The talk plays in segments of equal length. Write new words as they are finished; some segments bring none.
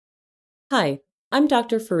Hi, I'm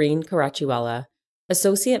Dr. Fareen Karachiwala,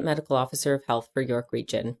 Associate Medical Officer of Health for York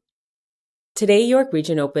Region. Today, York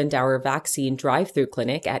Region opened our vaccine drive-through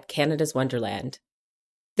clinic at Canada's Wonderland.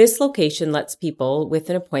 This location lets people with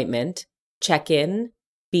an appointment check in,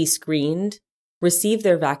 be screened, receive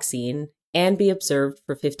their vaccine, and be observed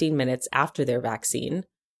for 15 minutes after their vaccine,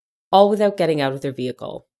 all without getting out of their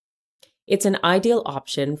vehicle. It's an ideal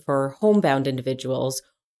option for homebound individuals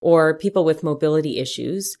or people with mobility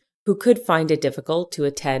issues who could find it difficult to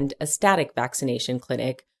attend a static vaccination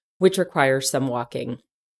clinic, which requires some walking.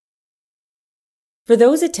 For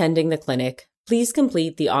those attending the clinic, please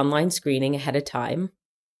complete the online screening ahead of time,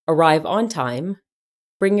 arrive on time,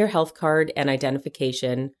 bring your health card and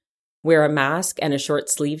identification, wear a mask and a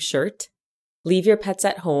short-sleeved shirt, leave your pets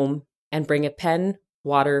at home, and bring a pen,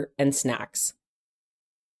 water, and snacks.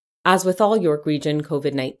 As with all York Region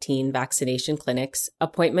COVID-19 vaccination clinics,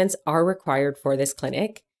 appointments are required for this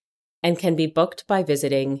clinic and can be booked by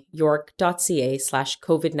visiting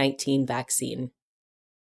york.ca/COVID-19 vaccine.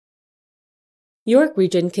 York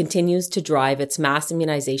Region continues to drive its mass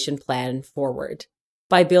immunization plan forward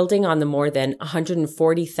by building on the more than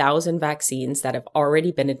 140,000 vaccines that have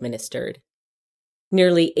already been administered.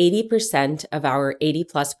 Nearly 80% of our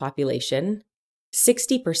 80-plus population,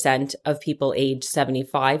 60% of people aged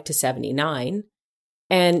 75 to 79,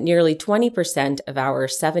 and nearly 20% of our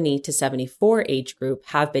 70 to 74 age group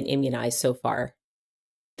have been immunized so far.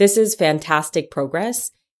 This is fantastic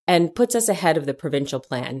progress and puts us ahead of the provincial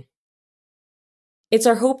plan. It's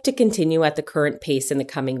our hope to continue at the current pace in the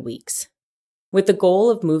coming weeks, with the goal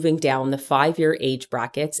of moving down the 5-year age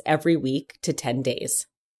brackets every week to 10 days.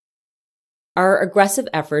 Our aggressive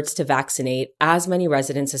efforts to vaccinate as many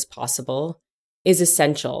residents as possible is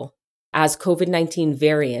essential as COVID-19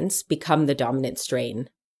 variants become the dominant strain.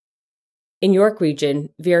 In York Region,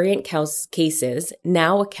 variant cases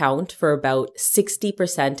now account for about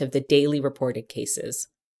 60% of the daily reported cases.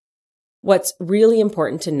 What's really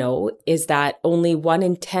important to know is that only 1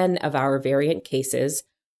 in 10 of our variant cases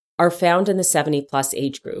are found in the 70-plus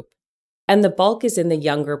age group, and the bulk is in the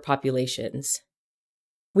younger populations.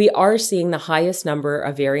 We are seeing the highest number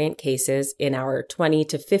of variant cases in our 20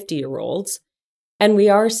 to 50-year-olds, and we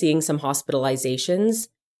are seeing some hospitalizations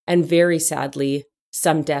and, very sadly,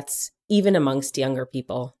 some deaths even amongst younger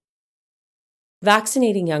people.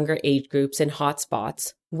 Vaccinating younger age groups in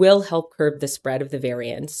hotspots will help curb the spread of the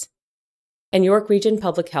variants. And York Region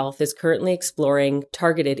Public Health is currently exploring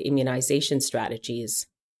targeted immunization strategies.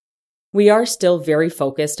 We are still very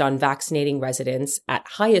focused on vaccinating residents at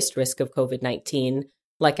highest risk of COVID-19,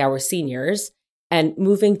 like our seniors, and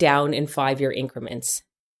moving down in 5-year increments.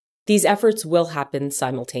 These efforts will happen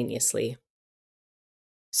simultaneously.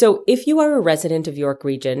 So if you are a resident of York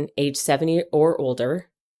Region, age 70 or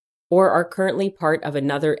older, or are currently part of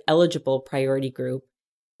another eligible priority group,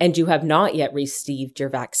 and you have not yet received your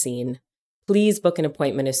vaccine, please book an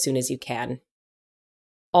appointment as soon as you can.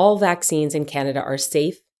 All vaccines in Canada are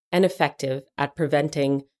safe and effective at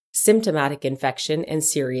preventing symptomatic infection and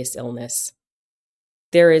serious illness.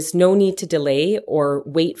 There is no need to delay or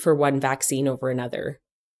wait for one vaccine over another.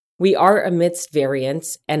 We are amidst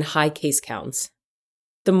variants and high case counts.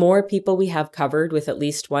 The more people we have covered with at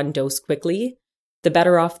least one dose quickly, the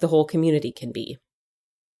better off the whole community can be.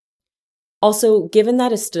 Also, given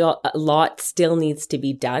that a lot still needs to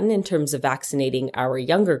be done in terms of vaccinating our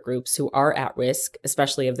younger groups who are at risk,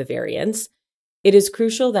 especially of the variants, it is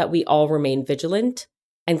crucial that we all remain vigilant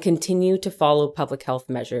and continue to follow public health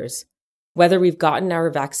measures, whether we've gotten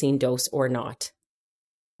our vaccine dose or not.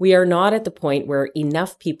 We are not at the point where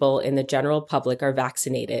enough people in the general public are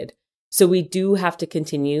vaccinated, so we do have to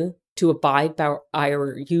continue to abide by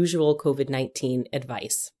our usual COVID-19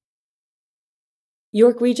 advice.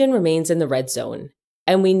 York Region remains in the red zone,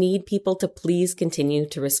 and we need people to please continue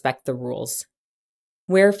to respect the rules.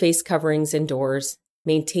 Wear face coverings indoors,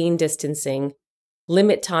 maintain distancing,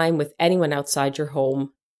 limit time with anyone outside your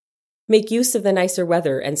home, make use of the nicer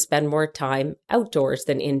weather and spend more time outdoors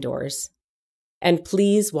than indoors. And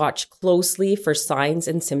please watch closely for signs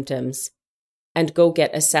and symptoms, and go get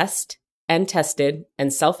assessed and tested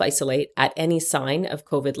and self-isolate at any sign of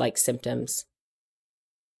COVID-like symptoms.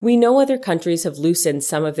 We know other countries have loosened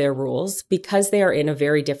some of their rules because they are in a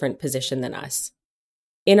very different position than us.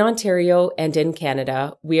 In Ontario and in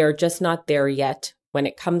Canada, we are just not there yet when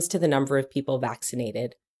it comes to the number of people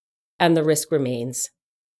vaccinated, and the risk remains.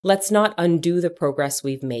 Let's not undo the progress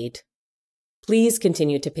we've made. Please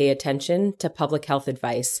continue to pay attention to public health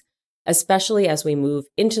advice, especially as we move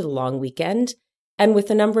into the long weekend and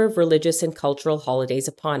with a number of religious and cultural holidays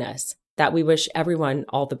upon us that we wish everyone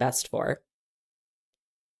all the best for.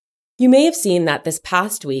 You may have seen that this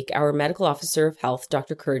past week, our Medical Officer of Health,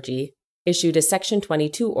 Dr. Kurji, issued a Section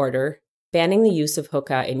 22 order banning the use of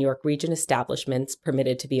hookah in York Region establishments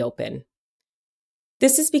permitted to be open.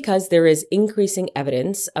 This is because there is increasing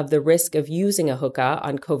evidence of the risk of using a hookah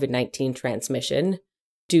on COVID-19 transmission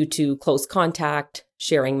due to close contact,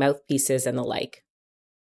 sharing mouthpieces, and the like.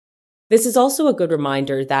 This is also a good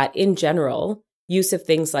reminder that, in general, use of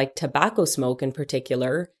things like tobacco smoke in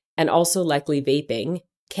particular, and also likely vaping,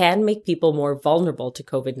 can make people more vulnerable to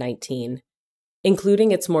COVID-19,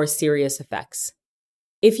 including its more serious effects.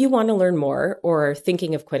 If you want to learn more or are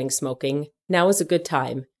thinking of quitting smoking, now is a good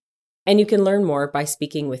time, and you can learn more by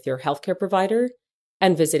speaking with your healthcare provider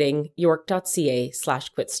and visiting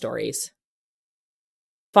york.ca/quitstories.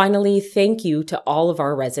 Finally, thank you to all of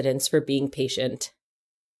our residents for being patient.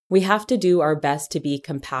 We have to do our best to be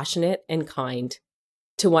compassionate and kind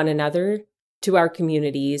to one another, to our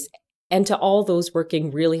communities, and to all those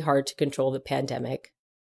working really hard to control the pandemic.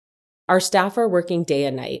 Our staff are working day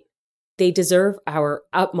and night. They deserve our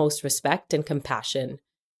utmost respect and compassion.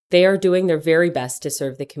 They are doing their very best to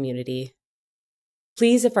serve the community.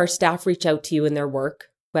 Please, if our staff reach out to you in their work,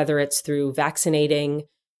 whether it's through vaccinating,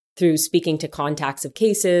 through speaking to contacts of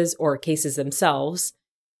cases or cases themselves,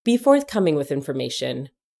 be forthcoming with information.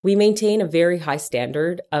 We maintain a very high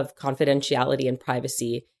standard of confidentiality and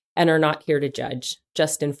privacy and are not here to judge,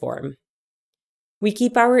 just inform. We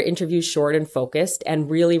keep our interviews short and focused and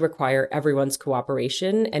really require everyone's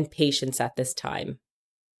cooperation and patience at this time.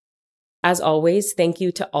 As always, thank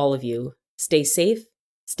you to all of you. Stay safe,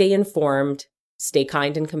 stay informed, stay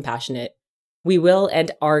kind and compassionate. We will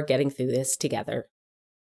and are getting through this together.